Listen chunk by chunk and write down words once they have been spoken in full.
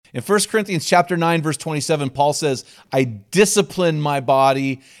In 1 Corinthians chapter 9, verse 27, Paul says, I discipline my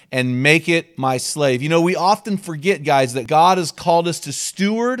body and make it my slave. You know, we often forget, guys, that God has called us to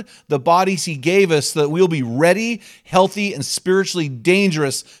steward the bodies he gave us so that we'll be ready, healthy, and spiritually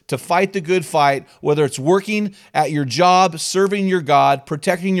dangerous to fight the good fight, whether it's working at your job, serving your God,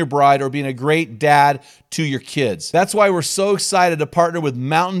 protecting your bride, or being a great dad to your kids. That's why we're so excited to partner with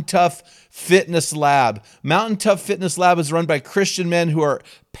Mountain Tough Fitness Lab. Mountain Tough Fitness Lab is run by Christian men who are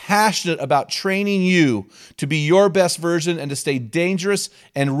passionate about training you to be your best version and to stay dangerous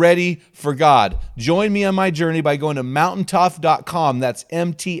and ready for God. Join me on my journey by going to mountaintough.com. That's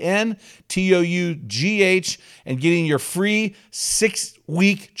MTNTOUGH, and getting your free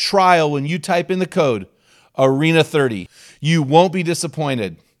 6-week trial when you type in the code ARENA30. You won't be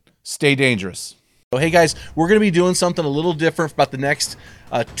disappointed. Stay dangerous. So, hey guys, we're going to be doing something a little different for about the next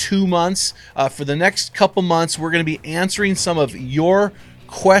 2 months. For the next couple months, we're going to be answering some of your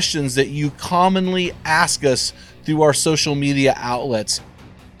questions that you commonly ask us through our social media outlets.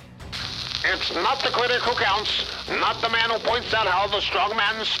 It's not the critic who counts, not the man who points out how the strong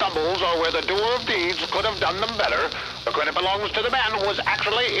man stumbles or where the doer of deeds could have done them better. The credit belongs to the man who was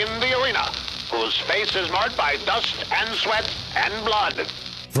actually in the arena, whose face is marked by dust and sweat and blood.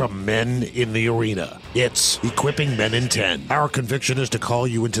 From Men in the Arena, it's Equipping Men in 10. Our conviction is to call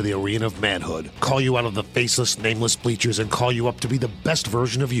you into the arena of manhood, call you out of the faceless, nameless bleachers, and call you up to be the best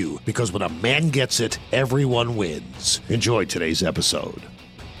version of you. Because when a man gets it, everyone wins. Enjoy today's episode.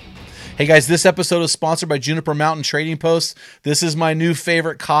 Hey guys, this episode is sponsored by Juniper Mountain Trading Post. This is my new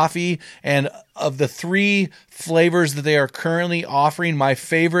favorite coffee, and of the 3 flavors that they are currently offering, my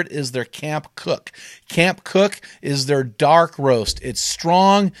favorite is their Camp Cook. Camp Cook is their dark roast. It's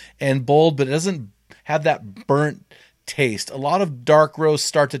strong and bold, but it doesn't have that burnt taste. A lot of dark roasts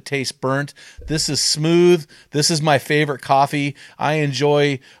start to taste burnt. This is smooth. This is my favorite coffee. I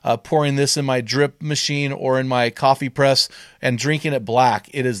enjoy pouring this in my drip machine or in my coffee press and drinking it black.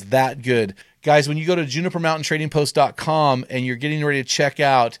 It is that good. Guys, when you go to junipermountaintradingpost.com and you're getting ready to check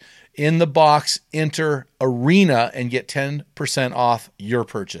out, in the box, enter ARENA and get 10% off your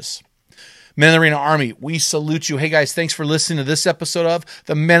purchase. Men in the Arena Army, we salute you. Hey guys, thanks for listening to this episode of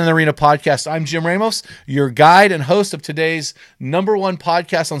the Men in the Arena podcast. I'm Jim Ramos, your guide and host of today's #1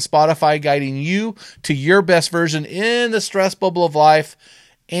 podcast on Spotify, guiding you to your best version in the stress bubble of life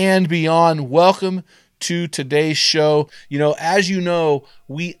and beyond. Welcome to today's show. You know, as you know,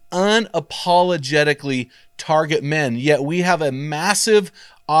 we unapologetically target men, yet we have a massive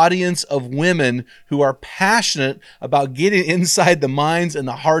audience of women who are passionate about getting inside the minds and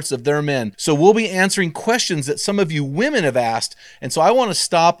the hearts of their men. So we'll be answering questions that some of you women have asked. And so I want to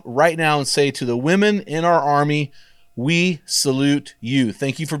stop right now and say to the women in our army, we salute you.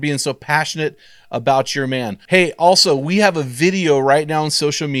 Thank you for being so passionate about your man. Hey, also, we have a video right now on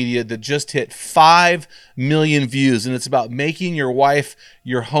social media that just hit 5 million views, and it's about making your wife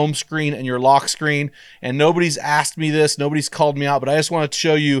your home screen and your lock screen. And nobody's asked me this, nobody's called me out, but I just want to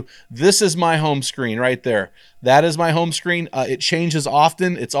show you, this is my home screen right there. That is my home screen. It changes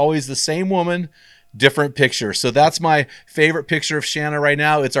often. It's always the same woman, different picture. So that's my favorite picture of Shanna right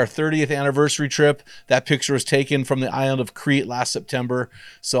now. It's our 30th anniversary trip. That picture was taken from the island of Crete last September.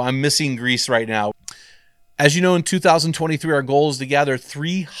 So I'm missing Greece right now. As you know, in 2023, our goal is to gather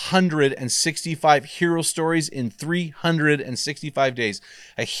 365 hero stories in 365 days.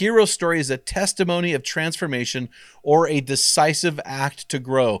 A hero story is a testimony of transformation or a decisive act to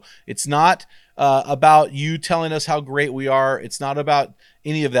grow. It's not about you telling us how great we are. It's not about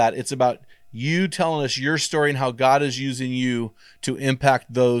any of that. It's about you telling us your story and how God is using you to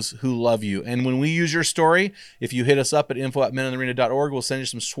impact those who love you. And when we use your story, if you hit us up at info@meninthearena.org, we'll send you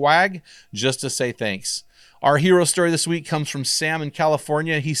some swag just to say thanks. Our hero story this week comes from Sam in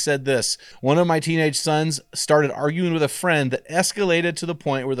California. He said this: one of my teenage sons started arguing with a friend that escalated to the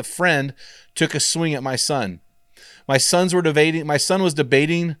point where the friend took a swing at my son. My son was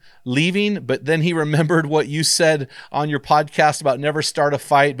debating leaving, but then he remembered what you said on your podcast about never start a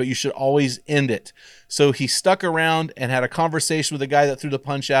fight, but you should always end it. So he stuck around and had a conversation with the guy that threw the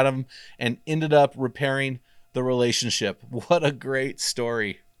punch at him and ended up repairing the relationship. What a great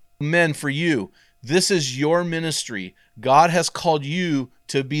story. Men, for you, this is your ministry. God has called you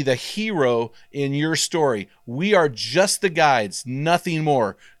to be the hero in your story. We are just the guides, nothing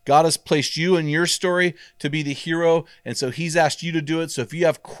more. God has placed you in your story to be the hero, and so he's asked you to do it. So if you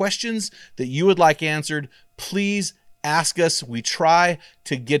have questions that you would like answered, please ask us. We try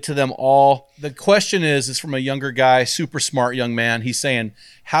to get to them all. The question is from a younger guy, super smart young man. He's saying,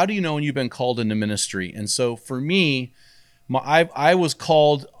 how do you know when you've been called into ministry? And so for me, I was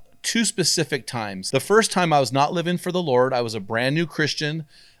called 2 specific times. The first time I was not living for the Lord. I was a brand new Christian.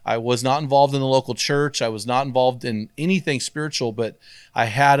 I was not involved in the local church. I was not involved in anything spiritual, but I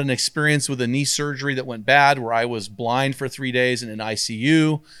had an experience with a knee surgery that went bad where I was blind for 3 days and in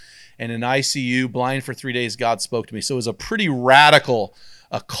ICU. And in ICU, blind for 3 days, God spoke to me. So it was a pretty radical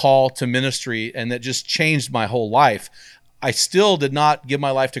call to ministry, and that just changed my whole life. I still did not give my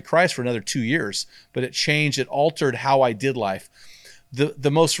life to Christ for another 2 years, but it altered how I did life.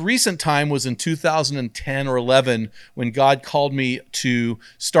 The most recent time was in 2010 or 11 when God called me to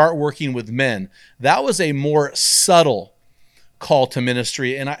start working with men. That was a more subtle call to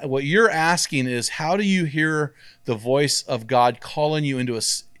ministry. And what you're asking is, how do you hear the voice of God calling you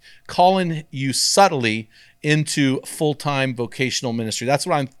subtly into full-time vocational ministry? That's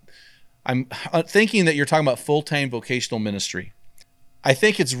what I'm thinking, that you're talking about full-time vocational ministry. I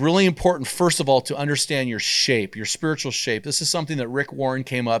think it's really important, first of all, to understand your shape, your spiritual shape. This is something that Rick Warren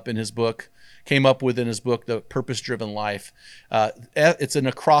came up with in his book, The Purpose-Driven Life. It's an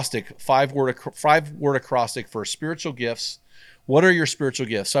acrostic, five-word acrostic for spiritual gifts. What are your spiritual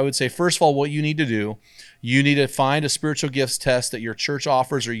gifts? So I would say, first of all, what you need to do, you need to find a spiritual gifts test that your church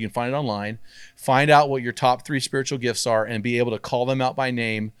offers, or you can find it online. Find out what your top 3 spiritual gifts are and be able to call them out by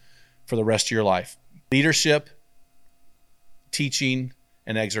name for the rest of your life. Leadership, teaching,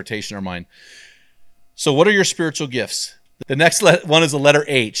 and exhortation are mine. So what are your spiritual gifts? The next one is the letter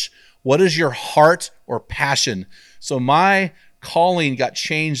H. What is your heart or passion? So my calling got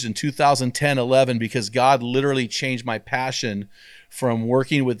changed in 2010-11 because God literally changed my passion from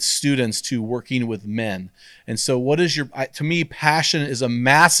working with students to working with men. And so to me, passion is a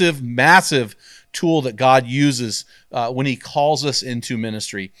massive, massive tool that God uses when he calls us into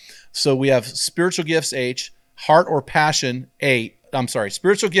ministry. So we have spiritual gifts, H, heart or passion,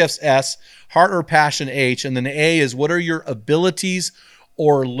 spiritual gifts, S, heart or passion, H, and then A is, what are your abilities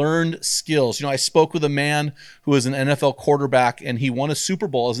or learned skills? I spoke with a man who is an NFL quarterback, and he won a Super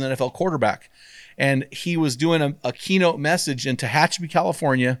Bowl as an NFL quarterback. And he was doing a keynote message in Tehachapi,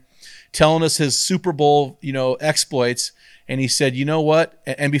 California, telling us his Super Bowl, exploits. And he said, you know what?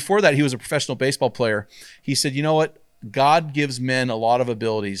 And before that, he was a professional baseball player. He said, you know what? God gives men a lot of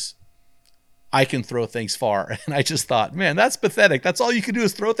abilities. I can throw things far. And I just thought, man, that's pathetic. That's all you can do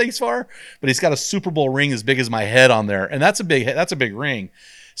is throw things far. But he's got a Super Bowl ring as big as my head on there. And that's a big ring.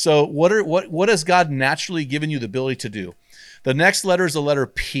 So what has God naturally given you the ability to do? The next letter is the letter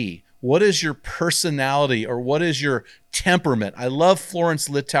P. What is your personality, or what is your temperament? I love Florence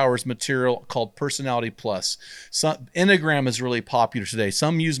Littauer's material called Personality Plus. Enneagram is really popular today.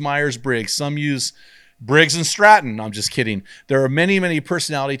 Some use Myers-Briggs, some use Briggs and Stratton. I'm just kidding. There are many, many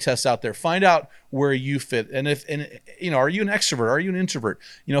personality tests out there. Find out where you fit. And are you an extrovert? Are you an introvert?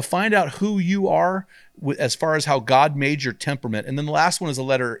 Find out who you are as far as how God made your temperament. And then the last one is the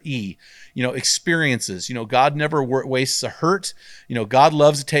letter E, experiences. God never wastes a hurt. God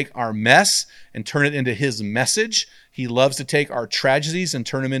loves to take our mess and turn it into his message. He loves to take our tragedies and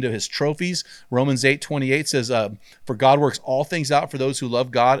turn them into his trophies. Romans 8:28 says, for God works all things out for those who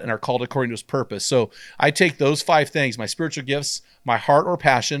love God and are called according to his purpose. So I take those 5 things, my spiritual gifts, my heart or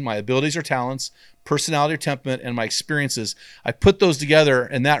passion, my abilities or talents, personality or temperament, and my experiences. I put those together,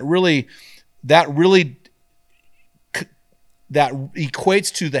 and that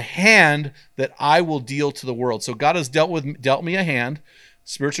equates to the hand that I will deal to the world. So God has dealt me a hand.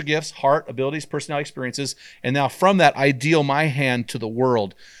 Spiritual gifts, heart, abilities, personality, experiences. And now from that, I deal my hand to the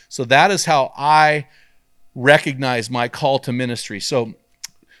world. So that is how I recognize my call to ministry. So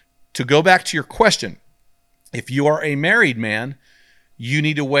to go back to your question, if you are a married man, you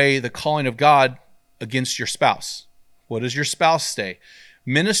need to weigh the calling of God against your spouse. What does your spouse say?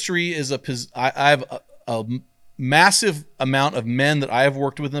 Ministry is I have a massive amount of men that I have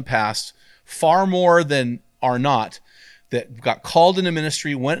worked with in the past, far more than are not, that got called into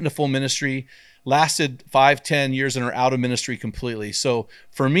ministry, went into full ministry, lasted 5-10 years, and are out of ministry completely. So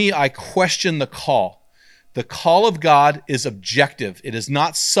for me, I question the call. The call of God is objective. It is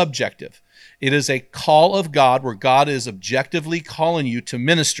not subjective. It is a call of God where God is objectively calling you to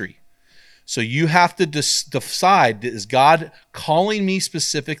ministry. So you have to decide, is God calling me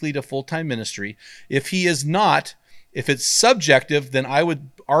specifically to full-time ministry? If he is not, if it's subjective, then I would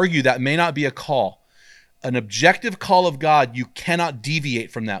argue that may not be a call. An objective call of God, you cannot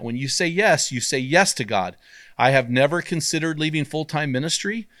deviate from that. When you say yes to God. I have never considered leaving full-time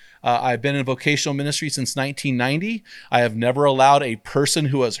ministry. I've been in vocational ministry since 1990. I have never allowed a person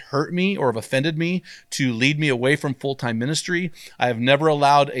who has hurt me or have offended me to lead me away from full-time ministry. I have never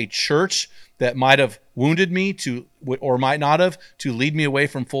allowed a church that might have wounded me or might not have to lead me away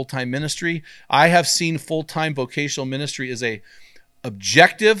from full-time ministry. I have seen full-time vocational ministry as a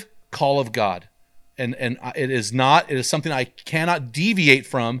objective call of God. And it is something I cannot deviate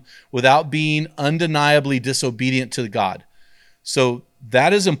from without being undeniably disobedient to God. So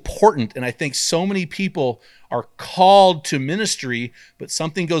that is important. And I think so many people are called to ministry, but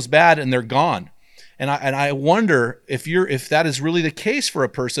something goes bad and they're gone. And I wonder if that is really the case for a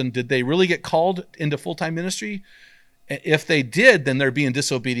person. Did they really get called into full-time ministry? If they did, then they're being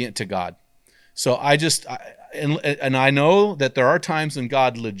disobedient to God. So I know that there are times when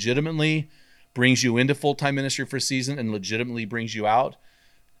God legitimately brings you into full-time ministry for a season and legitimately brings you out.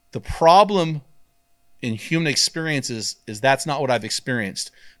 The problem in human experiences is that's not what I've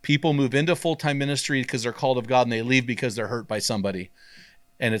experienced. People move into full-time ministry because they're called of God, and they leave because they're hurt by somebody.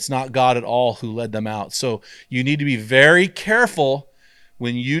 And it's not God at all who led them out. So you need to be very careful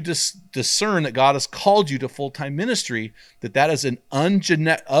when you discern that God has called you to full-time ministry, that is an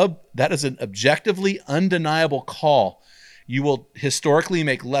objectively undeniable call. You will historically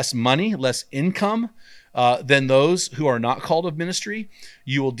make less money, less income than those who are not called of ministry.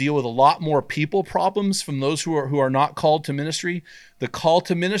 You will deal with a lot more people problems from those who are not called to ministry. The call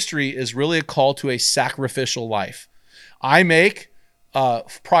to ministry is really a call to a sacrificial life. I make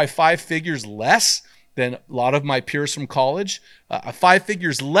probably 5 figures less than a lot of my peers from college. 5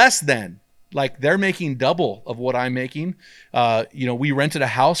 figures less than. Like they're making double of what I'm making. We rented a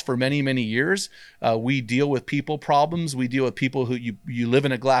house for many, many years. We deal with people problems. We deal with people who you live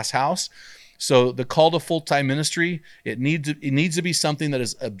in a glass house. So the call to full-time ministry, it needs to be something that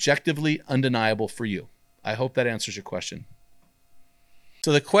is objectively undeniable for you. I hope that answers your question.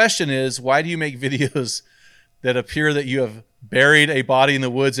 So the question is, why do you make videos that appear that you have buried a body in the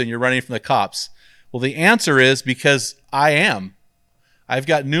woods and you're running from the cops? Well, the answer is because I am. I've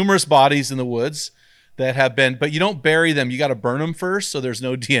got numerous bodies in the woods that have been, but you don't bury them. You got to burn them first so there's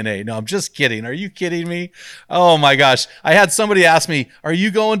no DNA. No, I'm just kidding. Are you kidding me? Oh my gosh. I had somebody ask me, are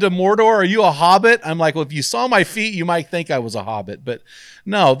you going to Mordor? Are you a hobbit? I'm like, well, if you saw my feet, you might think I was a hobbit. But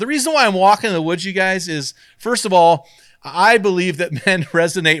no, the reason why I'm walking in the woods, you guys, is first of all, I believe that men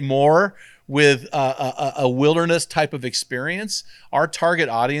resonate more with a wilderness type of experience. Our target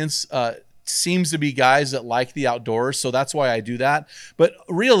audience seems to be guys that like the outdoors, so that's why I do that. But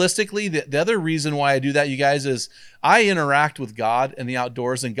realistically, the other reason why I do that, you guys, is I interact with God in the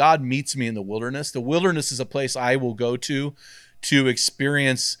outdoors, and God meets me in the wilderness. The wilderness is a place I will go to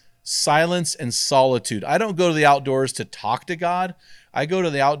experience silence and solitude. I don't go to the outdoors to talk to God. I go to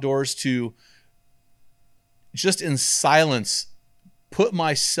the outdoors to just in silence put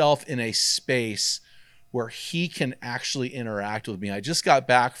myself in a space where he can actually interact with me. I just got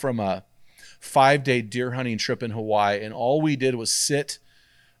back from a 5-day deer hunting trip in Hawaii, and all we did was sit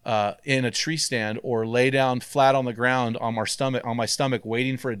in a tree stand or lay down flat on the ground on my stomach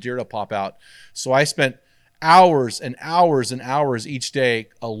waiting for a deer to pop out. So I spent hours and hours and hours each day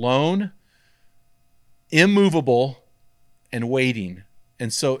alone, immovable, and waiting.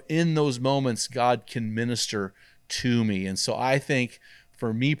 And so in those moments, God can minister to me. And so I think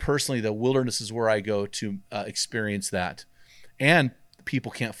for me personally, the wilderness is where I go to experience that. And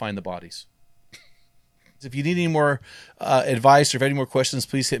people can't find the bodies. If you need any more advice or if any more questions,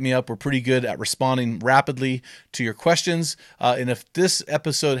 please hit me up. We're pretty good at responding rapidly to your questions. And if this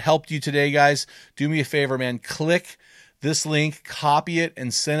episode helped you today, guys, do me a favor, man. Click this link, copy it,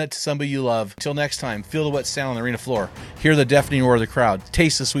 and send it to somebody you love. Until next time, feel the wet sound on the arena floor. Hear the deafening roar of the crowd.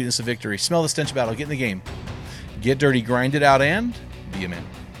 Taste the sweetness of victory. Smell the stench of battle. Get in the game. Get dirty, grind it out, and be a man.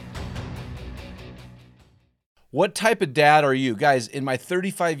 What type of dad are you? Guys, in my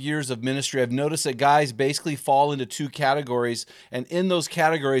 35 years of ministry, I've noticed that guys basically fall into 2 categories. And in those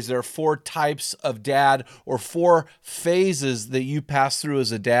categories, there are 4 types of dad or 4 phases that you pass through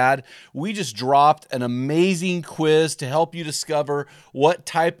as a dad. We just dropped an amazing quiz to help you discover what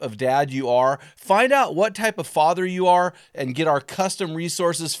type of dad you are. Find out what type of father you are and get our custom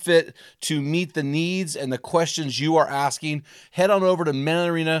resources fit to meet the needs and the questions you are asking. Head on over to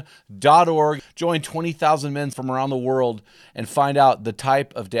menarena.org. Join 20,000 men from around the world and find out the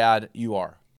type of dad you are.